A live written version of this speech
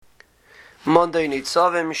Monday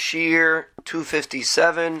Nitzavim, Shir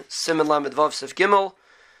 257, Siman Lamed Vav Sef Gimel,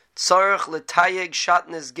 Tzarech L'Tayeg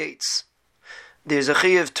Shatnez Gates. There's a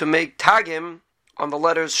chiyuv to make tagim on the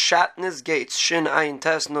letters Shatnez Gates, Shin Ayin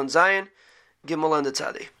Tes Nun Zayin, Gimel and the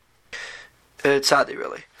Tzadi. Tzadi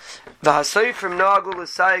really. V'haseifrim Nagul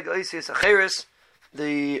L'Sayeg Oisius Acheres.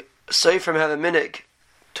 The seifrim have a minig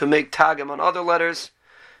to make tagim on other letters.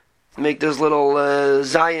 Make those little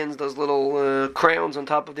zayins, those little crowns on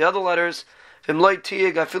top of the other letters. If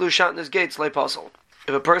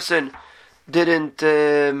a person didn't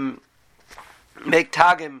make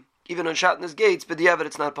tagim even on Shatnez Gates, but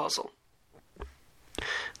it's not possible.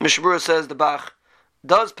 Mishabura says the Bach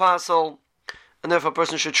does passel, and therefore a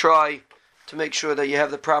person should try to make sure that you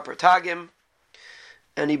have the proper tagim.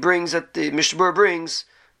 And he brings that the Mishabura brings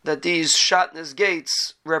that these Shatnez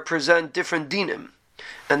Gates represent different dinim.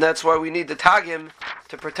 And that's why we need the tagim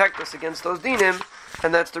to protect us against those dinim,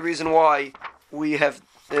 and that's the reason why we have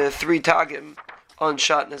 3 tagim on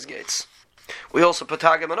Shatnez Gates. We also put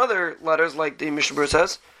tagim on other letters, like the Mishabur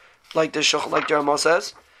says, like the Ramah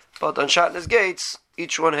says, but on Shatnez Gates,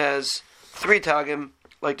 each one has 3 tagim,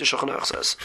 like the Shulchan Aruch says.